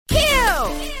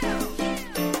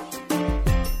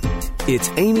It's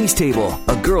Amy's Table,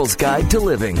 a girl's guide to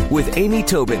living with Amy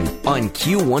Tobin on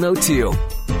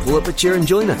Q102. Pull up a chair and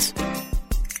join us.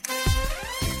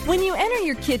 When you enter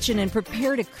your kitchen and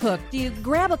prepare to cook, do you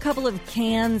grab a couple of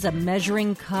cans, a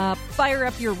measuring cup, fire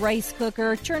up your rice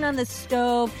cooker, turn on the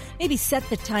stove, maybe set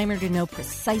the timer to know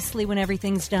precisely when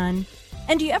everything's done?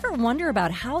 And do you ever wonder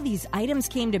about how these items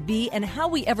came to be and how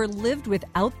we ever lived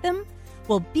without them?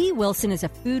 Well, Bea Wilson is a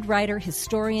food writer,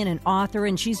 historian, and author,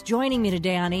 and she's joining me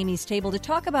today on Amy's Table to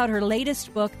talk about her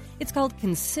latest book. It's called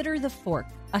Consider the Fork,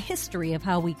 A History of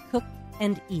How We Cook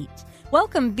and Eat.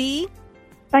 Welcome, Bea.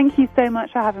 Thank you so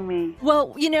much for having me.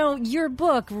 Well, your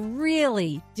book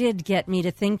really did get me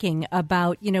to thinking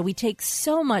about, we take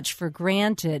so much for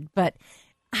granted, but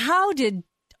how did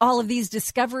all of these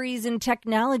discoveries and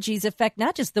technologies affect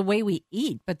not just the way we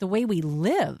eat, but the way we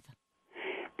live?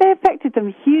 They affected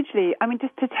them hugely. I mean,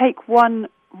 just to take one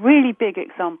really big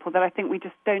example that I think we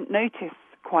just don't notice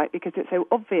quite because it's so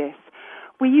obvious.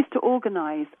 We used to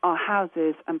organize our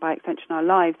houses and, by extension, our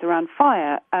lives around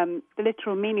fire. The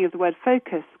literal meaning of the word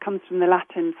focus comes from the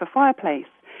Latin for fireplace.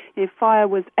 Fire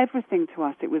was everything to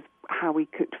us. It was how we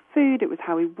cooked food. It was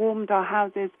how we warmed our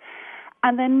houses.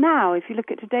 And then now, if you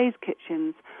look at today's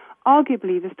kitchens,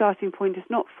 arguably the starting point is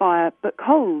not fire, but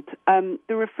cold.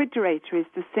 The refrigerator is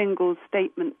the single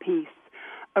statement piece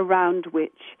around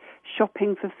which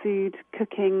shopping for food,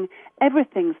 cooking,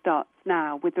 everything starts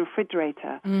now with the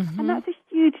refrigerator. Mm-hmm. And that's a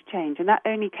huge change, and that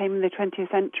only came in the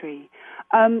 20th century.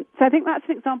 So I think that's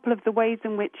an example of the ways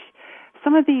in which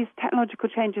some of these technological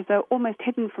changes are almost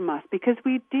hidden from us because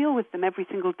we deal with them every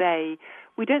single day.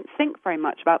 We don't think very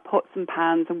much about pots and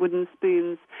pans and wooden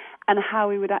spoons and how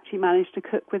we would actually manage to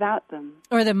cook without them.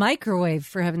 Or the microwave,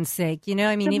 for heaven's sake.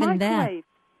 Even microwave, that.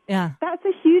 Yeah. That's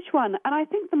a huge one. And I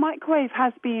think the microwave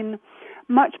has been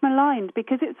much maligned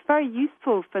because it's very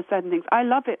useful for certain things. I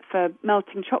love it for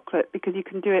melting chocolate because you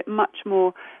can do it much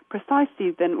more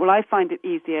precisely than, I find it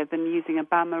easier than using a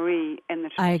bain-marie in the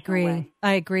traditional way.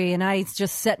 I agree. And I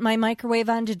just set my microwave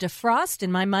on to defrost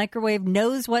and my microwave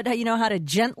knows how to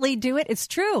gently do it. It's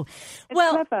true. It's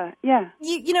clever, yeah.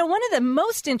 One of the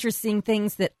most interesting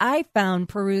things that I found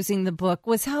perusing the book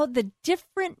was how the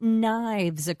different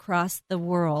knives across the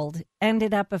world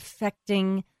ended up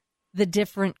affecting the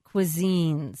different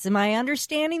cuisines. Am I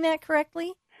understanding that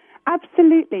correctly?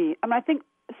 Absolutely. I think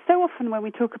so often when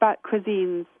we talk about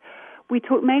cuisines, we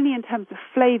talk mainly in terms of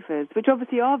flavors, which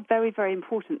obviously are very, very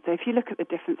important. So if you look at the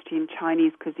difference between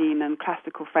Chinese cuisine and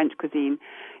classical French cuisine,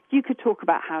 you could talk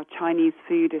about how Chinese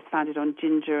food is founded on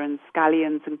ginger and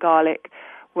scallions and garlic,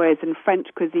 whereas in French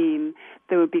cuisine,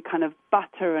 there would be kind of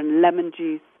butter and lemon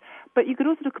juice. But you could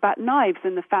also talk about knives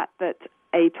and the fact that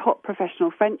a top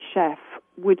professional French chef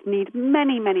would need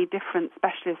many, many different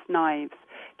specialist knives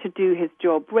to do his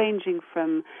job, ranging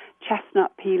from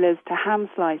chestnut peelers to ham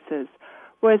slicers,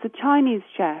 whereas a Chinese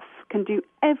chef can do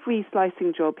every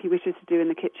slicing job he wishes to do in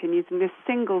the kitchen using this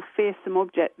single fearsome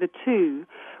object, the two,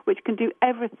 which can do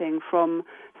everything from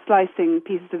slicing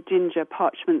pieces of ginger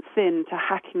parchment thin to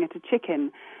hacking at a chicken.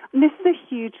 And this is a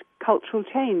huge cultural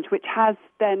change, which has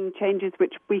then changes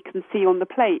which we can see on the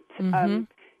plate. Mm-hmm.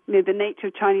 The nature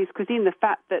of Chinese cuisine, the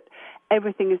fact that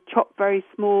everything is chopped very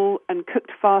small and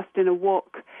cooked fast in a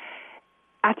wok.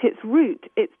 At its root,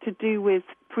 it's to do with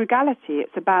frugality.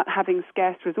 It's about having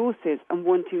scarce resources and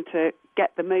wanting to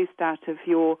get the most out of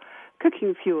your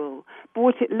cooking fuel. But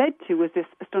what it led to was this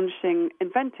astonishing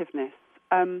inventiveness.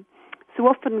 So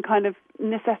often kind of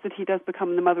necessity does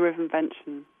become the mother of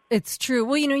invention. It's true.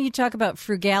 Well, you talk about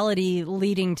frugality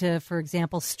leading to, for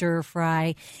example, stir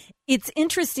fry. It's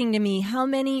interesting to me how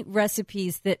many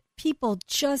recipes that people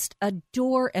just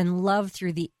adore and love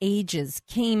through the ages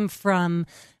came from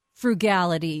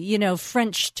frugality.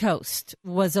 French toast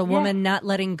was a woman not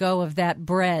letting go of that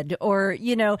bread, or,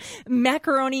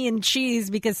 macaroni and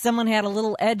cheese because someone had a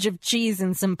little edge of cheese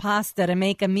and some pasta to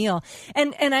make a meal.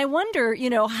 And I wonder,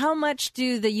 how much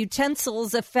do the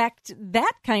utensils affect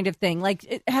that kind of thing?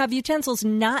 Like, have utensils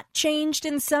not changed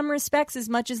in some respects as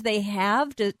much as they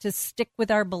have to stick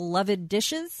with our beloved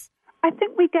dishes? I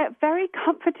think we get very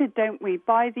comforted, don't we,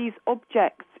 by these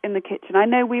objects in the kitchen. I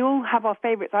know we all have our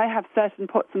favorites. I have certain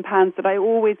pots and pans that I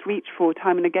always reach for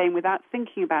time and again without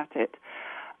thinking about it.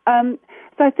 So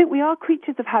I think we are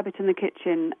creatures of habit in the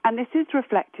kitchen, and this is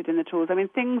reflected in the tools.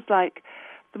 Things like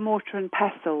the mortar and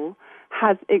pestle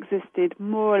has existed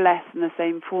more or less in the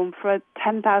same form for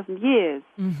 10,000 years.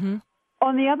 Mm-hmm.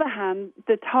 On the other hand,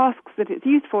 the tasks that it's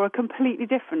used for are completely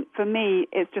different. For me,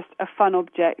 it's just a fun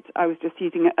object. I was just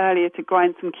using it earlier to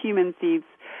grind some cumin seeds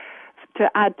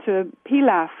to add to a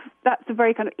pilaf. That's a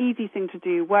very kind of easy thing to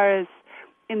do, whereas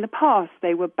in the past,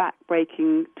 they were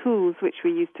back-breaking tools which were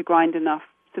used to grind enough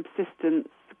subsistence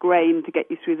grain to get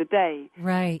you through the day.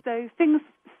 Right. So things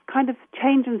kind of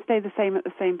change and stay the same at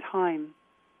the same time.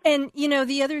 And,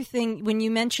 the other thing, when you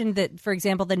mentioned that, for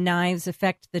example, the knives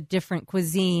affect the different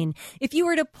cuisine, if you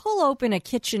were to pull open a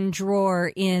kitchen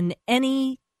drawer in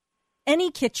any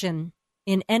kitchen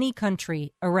in any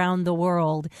country around the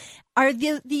world, are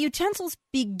the utensils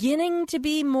beginning to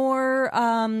be more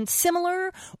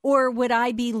similar, or would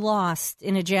I be lost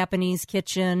in a Japanese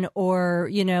kitchen or,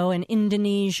 an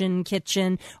Indonesian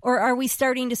kitchen, or are we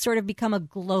starting to sort of become a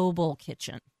global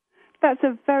kitchen? That's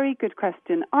a very good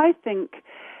question. I think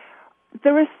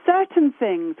there are certain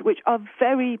things which are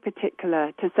very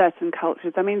particular to certain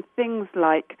cultures. I mean, things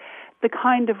like the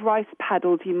kind of rice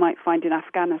paddles you might find in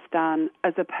Afghanistan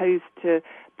as opposed to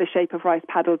the shape of rice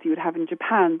paddles you would have in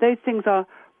Japan. Those things are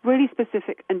really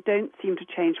specific and don't seem to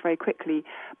change very quickly.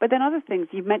 But then other things,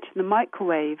 you mentioned the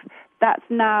microwave. That's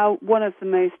now one of the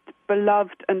most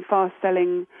beloved and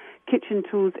fast-selling kitchen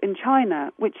tools in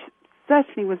China, which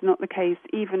certainly was not the case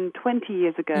even 20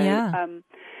 years ago. Yeah.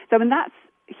 That's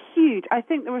huge. I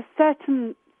think there are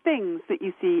certain things that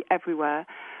you see everywhere.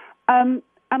 And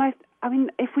I mean,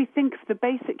 if we think of the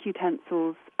basic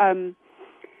utensils,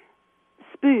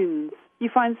 spoons, you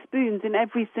find spoons in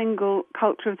every single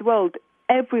culture of the world.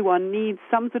 Everyone needs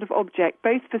some sort of object,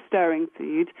 both for stirring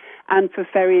food and for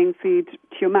ferrying food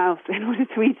to your mouth in order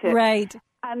to eat it. Right.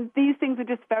 And these things are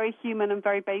just very human and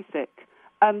very basic.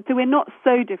 So we're not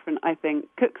so different, I think.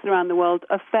 Cooks around the world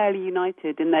are fairly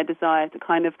united in their desire to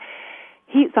kind of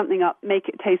heat something up, make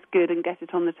it taste good, and get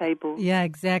it on the table. Yeah,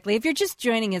 exactly. If you're just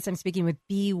joining us, I'm speaking with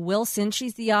Bea Wilson.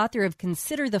 She's the author of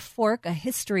Consider the Fork, A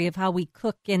History of How We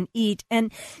Cook and Eat.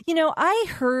 And, I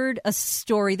heard a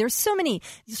story. There's so many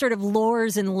sort of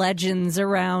lores and legends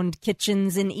around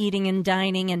kitchens and eating and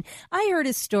dining. And I heard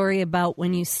a story about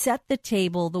when you set the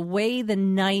table, the way the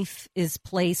knife is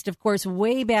placed. Of course,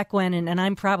 way back when, and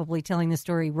I'm probably telling the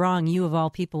story wrong. You, of all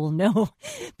people, will know.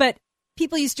 But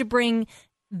people used to bring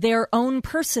their own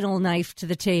personal knife to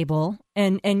the table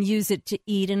and use it to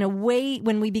eat. In a way,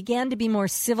 when we began to be more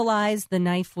civilized, the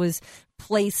knife was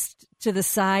placed to the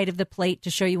side of the plate to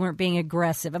show you weren't being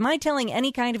aggressive. Am I telling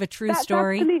any kind of a true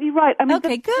story? That's absolutely right. I mean,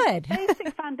 okay, good. The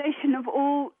basic foundation of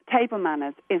all table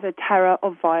manners is a terror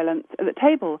of violence at the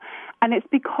table. And it's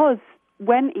because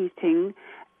when eating,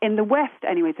 in the West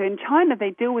anyway, so in China they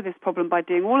deal with this problem by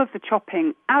doing all of the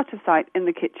chopping out of sight in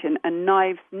the kitchen, and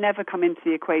knives never come into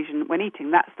the equation when eating.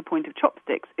 That's the point of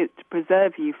chopsticks. It's to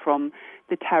preserve you from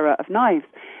the terror of knives.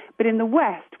 But in the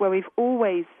West, where we've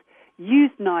always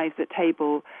used knives at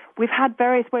table, we've had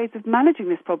various ways of managing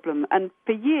this problem. And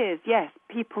for years, yes,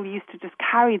 people used to just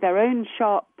carry their own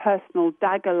sharp, personal,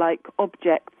 dagger-like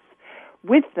objects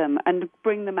with them and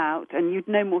bring them out, and you'd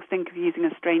no more think of using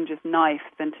a stranger's knife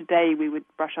than today we would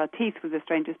brush our teeth with a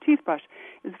stranger's toothbrush.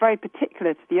 It was very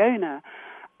particular to the owner.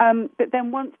 But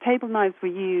then once table knives were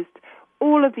used,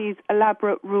 all of these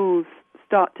elaborate rules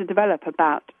start to develop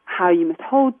about how you must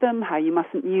hold them, how you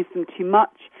mustn't use them too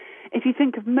much. If you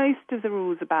think of most of the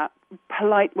rules about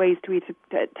polite ways to eat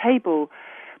at table,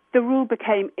 the rule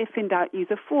became, if in doubt, use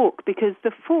a fork, because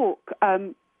the fork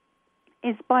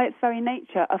is by its very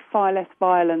nature a far less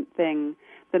violent thing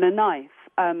than a knife.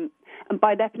 And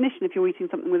by definition, if you're eating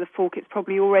something with a fork, it's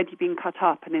probably already been cut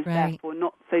up and is therefore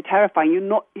not so terrifying.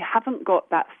 You haven't got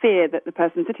that fear that the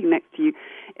person sitting next to you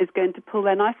is going to pull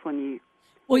their knife on you.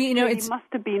 Well, it must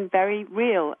have been very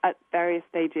real at various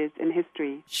stages in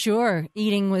history. Sure.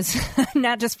 Eating was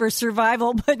not just for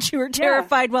survival, but you were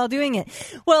terrified while doing it.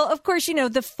 Well, of course,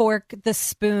 the fork, the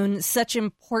spoon, such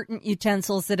important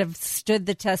utensils that have stood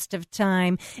the test of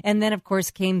time. And then, of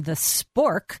course, came the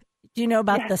spork. Do you know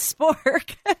about the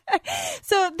spork?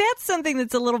 So that's something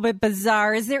that's a little bit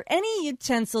bizarre. Is there any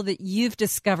utensil that you've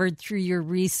discovered through your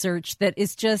research that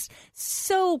is just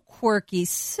so quirky,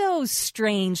 so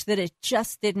strange that it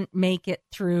just didn't make it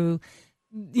through,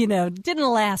 didn't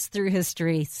last through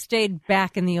history, stayed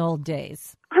back in the old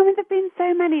days? I mean, there have been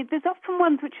so many. There's often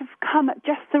ones which have come at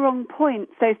just the wrong point.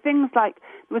 So things like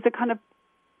there was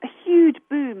a huge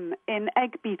boom in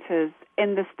egg beaters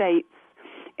in the States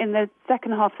in the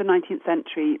second half of the 19th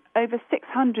century. Over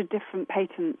 600 different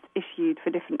patents issued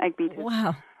for different egg beaters.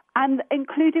 Wow. And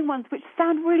including ones which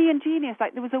sound really ingenious,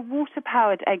 like there was a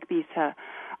water-powered egg beater.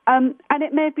 And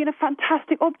it may have been a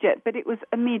fantastic object, but it was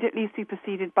immediately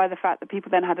superseded by the fact that people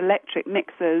then had electric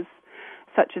mixers,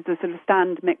 such as the sort of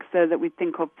stand mixer that we'd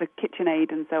think of, the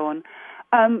KitchenAid and so on.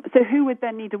 So who would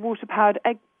then need a water-powered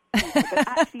egg beater? But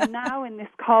actually now in this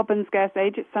carbon-scarce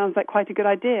age, it sounds like quite a good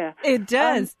idea. It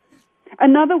does.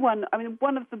 Another one,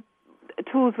 one of the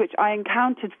tools which I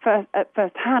encountered at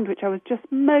first hand, which I was just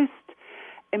most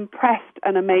impressed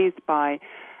and amazed by.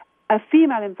 A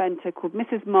female inventor called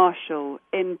Mrs. Marshall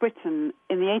in Britain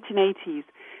in the 1880s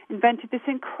invented this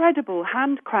incredible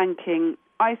hand-cranking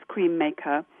ice cream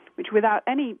maker, which without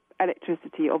any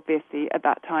electricity, obviously, at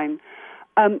that time,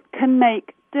 can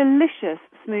make delicious,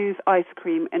 smooth ice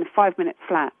cream in 5 minutes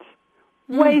flat.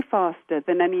 Way faster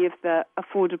than any of the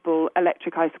affordable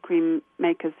electric ice cream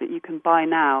makers that you can buy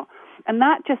now. And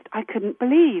that just, I couldn't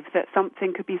believe that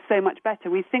something could be so much better.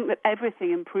 We think that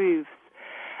everything improves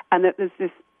and that there's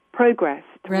this progress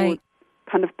towards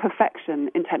kind of perfection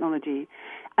in technology.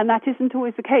 And that isn't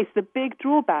always the case. The big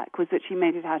drawback was that she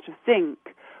made it out of zinc,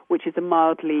 which is a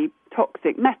mildly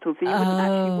toxic metal, so you wouldn't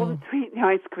actually want to eat the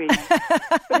ice cream.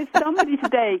 But if somebody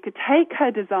today could take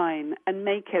her design and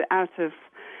make it out of,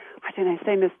 I don't know,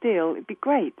 stainless steel, it'd be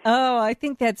great. Oh, I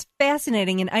think that's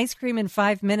fascinating. And ice cream in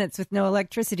 5 minutes with no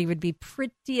electricity would be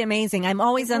pretty amazing. I'm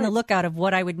always on the lookout of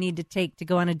what I would need to take to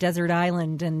go on a desert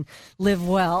island and live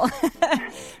well.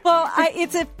 Well,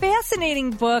 it's a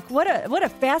fascinating book. What a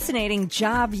fascinating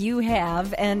job you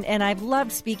have. And I've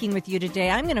loved speaking with you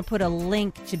today. I'm going to put a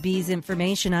link to Bee's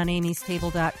information on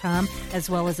amystable.com,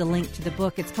 as well as a link to the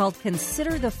book. It's called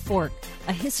Consider the Fork,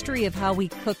 A History of How We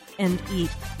Cook and Eat.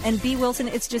 And Bee Wilson,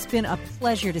 it's just been a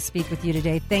pleasure to speak with you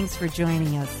today. Thanks for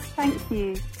joining us. Thank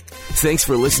you. Thanks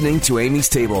for listening to Amy's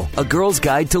Table, A Girl's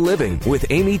Guide to Living with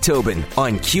Amy Tobin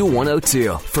on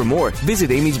Q102. For more, visit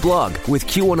Amy's blog with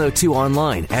Q102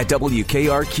 online at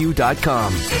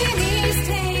WKRQ.com.